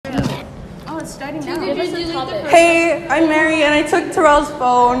it's starting now. Hey, I'm Mary, and I took Terrell's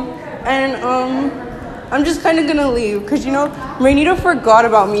phone, and I'm just kind of gonna leave, because, you know, Rainita forgot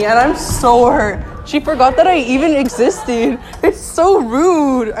about me, and I'm so hurt. She forgot that I even existed. It's so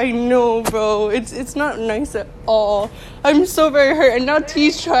rude. I know, bro. It's not nice at all. I'm so very hurt, and now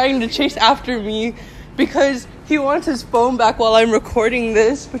T's trying to chase after me, because he wants his phone back while I'm recording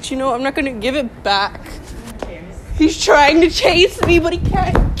this, but, you know, I'm not gonna give it back. He's trying to chase me, but he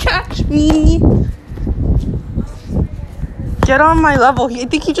can't catch me. Get on my level. I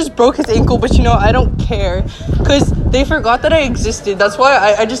think he just broke his ankle, but, you know, I don't care. Because they forgot that I existed. That's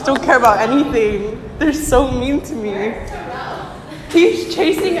why I just don't care about anything. They're so mean to me. He's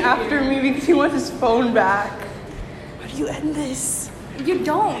chasing after me because he wants his phone back. How do you end this? You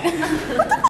don't.